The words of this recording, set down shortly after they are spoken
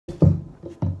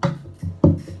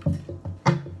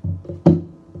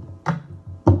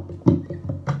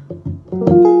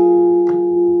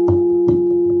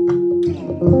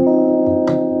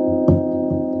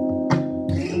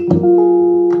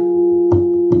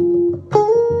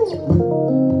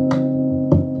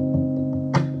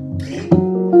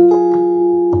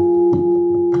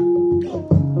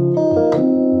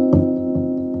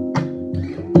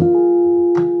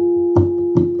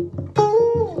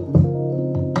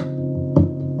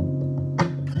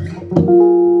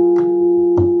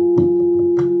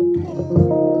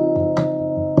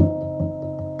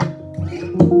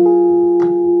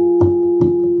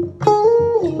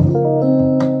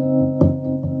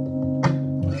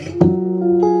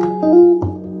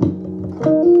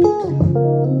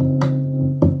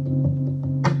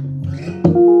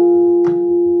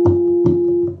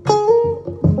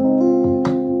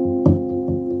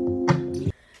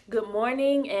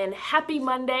And happy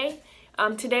Monday.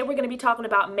 Today we're going to be talking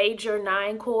about major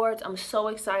 9 chords. I'm so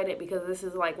excited because this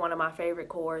is like one of my favorite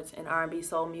chords in R&B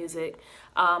soul music.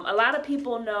 A lot of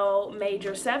people know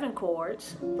major 7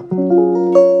 chords.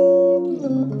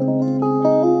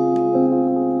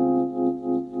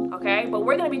 Okay, but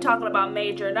we're going to be talking about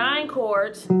major 9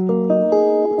 chords.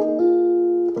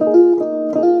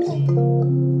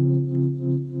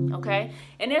 Okay,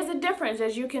 and there's a difference.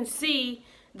 As you can see,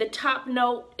 the top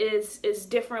note is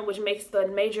different, which makes the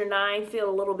major 9 feel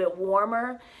a little bit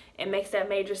warmer and makes that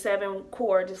major 7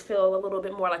 chord just feel a little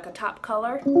bit more like a top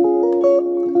color.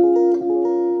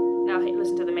 Now hey,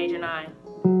 listen to the major 9.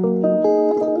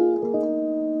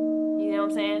 You know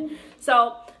what I'm saying?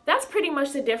 So that's pretty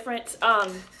much the difference.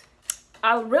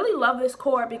 I really love this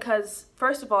chord because,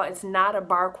 first of all, it's not a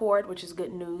bar chord, which is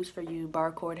good news for you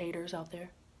bar chord haters out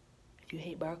there. If you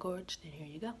hate bar chords, then here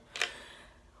you go.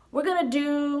 We're going to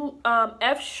do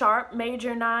F sharp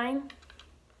major 9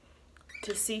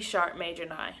 to C sharp major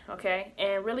 9, okay?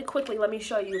 And really quickly, let me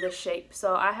show you the shape.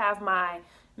 So I have my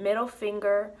middle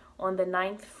finger on the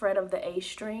 9th fret of the A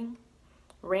string,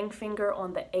 ring finger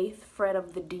on the 8th fret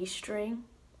of the D string.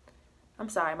 I'm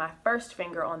sorry, my first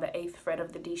finger on the 8th fret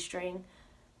of the D string.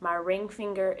 My ring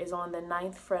finger is on the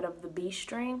 9th fret of the B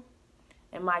string,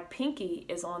 and my pinky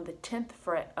is on the 10th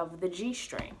fret of the G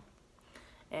string.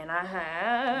 And I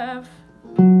have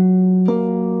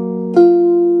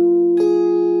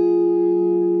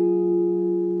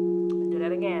do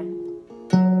that again.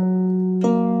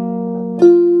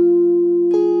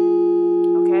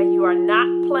 Okay, you are not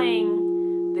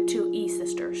playing the 2 E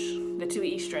sisters, the 2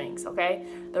 E strings, okay?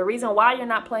 The reason why you're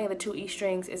not playing the 2 E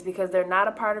strings is because they're not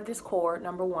a part of this chord,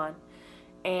 number one,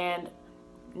 and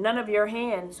none of your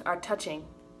hands are touching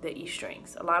the E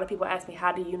strings. A lot of people ask me,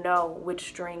 how do you know which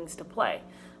strings to play?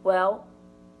 Well,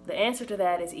 the answer to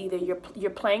that is either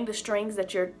you're playing the strings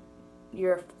that you're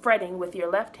fretting with your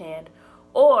left hand,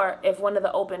 or if one of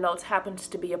the open notes happens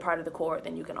to be a part of the chord,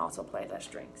 then you can also play that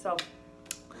string. So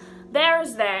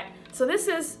there's that. So this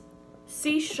is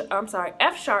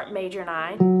F sharp major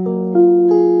 9,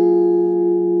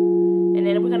 and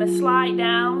then we're going to slide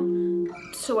down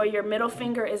to where your middle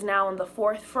finger is now on the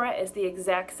 4th fret. Is the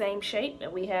exact same shape,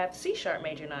 and we have C sharp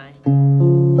major 9.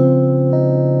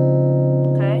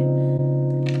 Okay,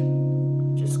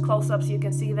 just close up so you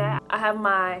can see that. I have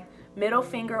my middle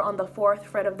finger on the 4th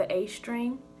fret of the A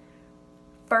string,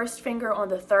 first finger on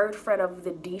the 3rd fret of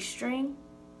the D string.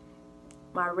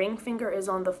 My ring finger is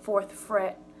on the 4th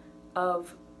fret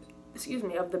of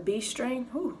the B string.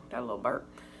 Ooh, that a little burp.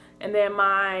 And then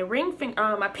my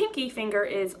my pinky finger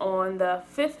is on the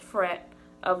 5th fret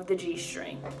of the G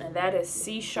string, and that is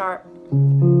C sharp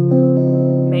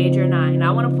major 9.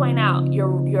 Now I want to point out your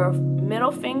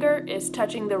middle finger is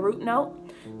touching the root note,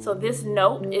 so this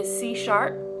note is C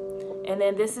sharp, and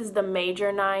then this is the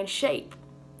major 9 shape.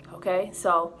 Okay,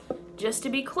 so just to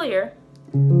be clear,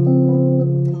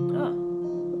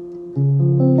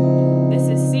 this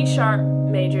is C sharp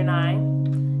major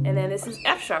 9, and then this is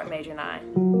F sharp major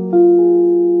 9.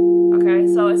 Okay,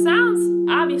 so it sounds,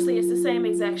 obviously it's the same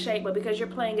exact shape, but because you're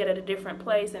playing it at a different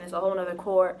place and it's a whole other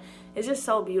chord, it's just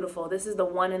so beautiful. This is the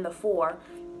 1 and the 4.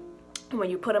 And when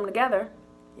you put them together,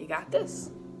 you got this.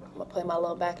 I'm gonna play my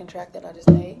little backing track that I just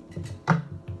made.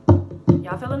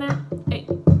 Y'all feeling that? Hey.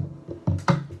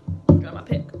 Got my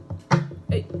pick.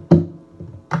 Hey.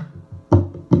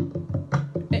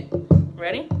 Hey.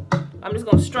 Ready? I'm just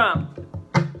gonna strum.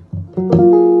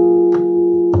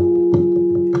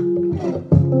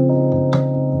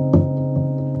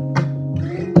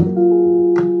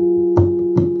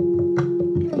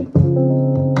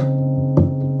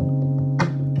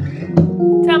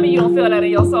 Tell me you don't feel that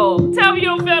in your soul. Tell me you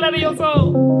don't feel that in your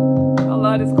soul. I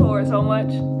love this chord so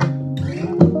much.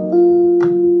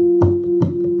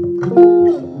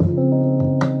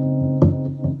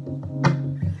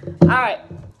 Alright,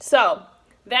 so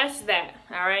that's that.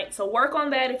 Alright, so work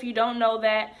on that if you don't know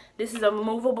that. This is a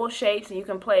movable shape, so you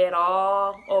can play it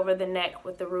all over the neck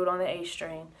with the root on the A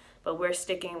string. But we're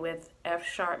sticking with F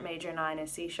sharp major 9 and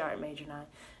C sharp major 9.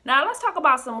 Now let's talk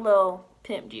about some little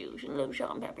pimp juice, a little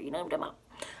salt and pepper, you know what I'm talking about.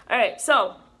 Alright,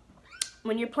 so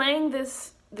when you're playing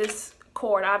this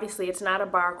chord, obviously it's not a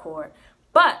bar chord.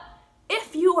 But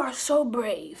if you are so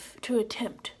brave to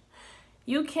attempt,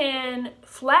 you can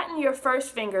flatten your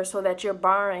first finger so that you're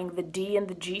barring the D and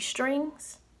the G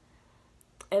strings.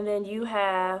 And then you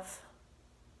have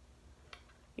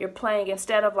you're playing,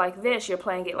 instead of like this, you're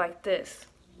playing it like this.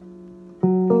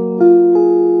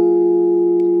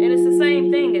 And it's the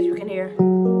same thing, as you can hear.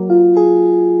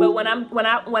 But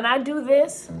when I do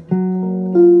this,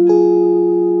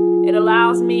 it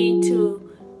allows me to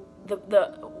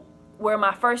where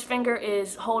my first finger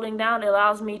is holding down, it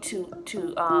allows me to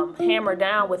hammer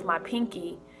down with my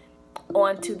pinky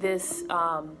onto this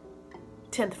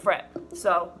 10th fret.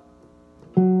 So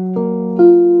okay,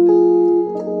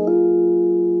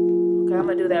 I'm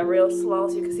gonna do that real slow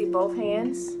so you can see both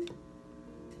hands.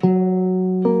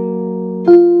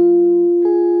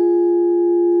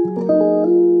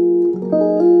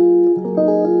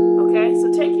 Okay,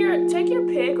 so take your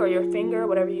pick or your finger,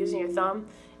 whatever you're using, your thumb,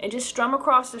 and just strum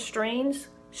across the strings.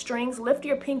 Lift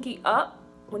your pinky up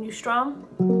when you strum,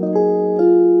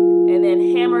 and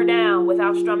then hammer down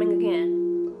without strumming again.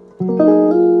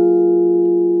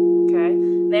 Okay,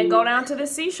 then go down to the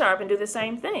C sharp and do the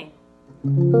same thing.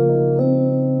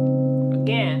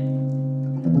 Again.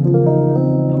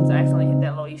 Oops, I accidentally hit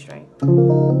that low E string.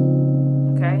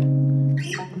 Okay.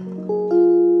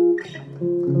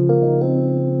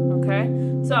 Okay,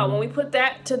 so when we put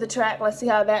that to the track, let's see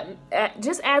how that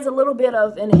just adds a little bit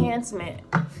of enhancement.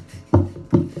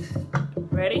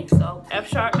 Ready? So F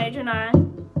sharp major 9.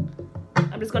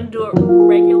 I'm just going to do it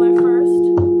regular first.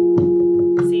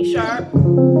 C sharp.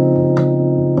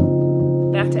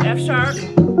 Back to F sharp.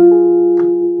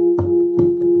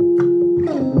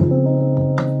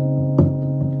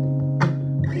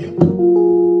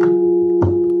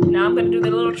 Now I'm going to do the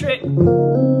little trick.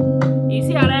 You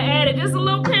see how that added just a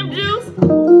little pimp juice?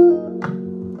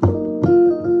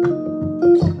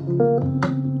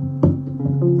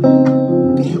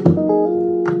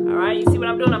 Alright, you see what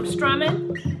I'm doing? I'm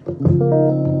strumming,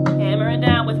 hammering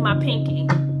down with my pinky.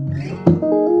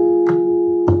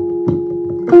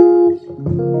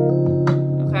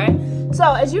 Okay,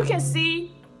 so as you can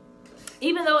see,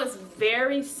 even though it's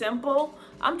very simple,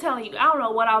 I'm telling you, I don't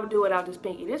know what I would do without this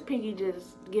pinky. This pinky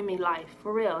just give me life,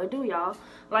 for real. It do, y'all.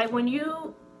 Like when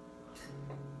you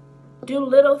do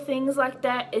little things like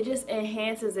that, it just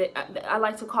enhances it. I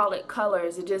like to call it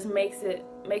colors. It just makes it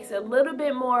a little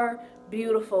bit more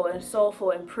beautiful and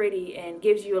soulful and pretty, and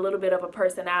gives you a little bit of a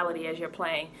personality as you're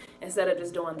playing, instead of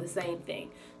just doing the same thing.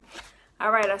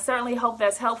 Alright, I certainly hope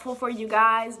that's helpful for you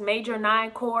guys. Major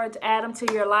 9 chords, add them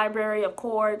to your library of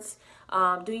chords.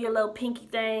 Do your little pinky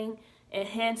thing,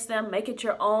 enhance them, make it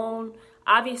your own.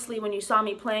 Obviously, when you saw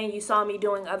me playing, you saw me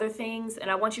doing other things,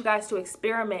 and I want you guys to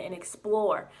experiment and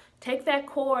explore. Take that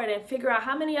chord and figure out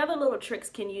how many other little tricks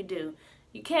can you do.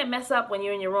 You can't mess up when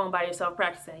you're in your room by yourself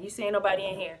practicing. You see ain't nobody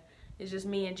in here. It's just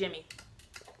me and Jimmy.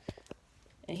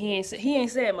 And he ain't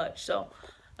said much. So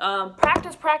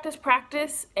practice, practice,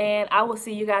 practice, and I will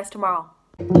see you guys tomorrow.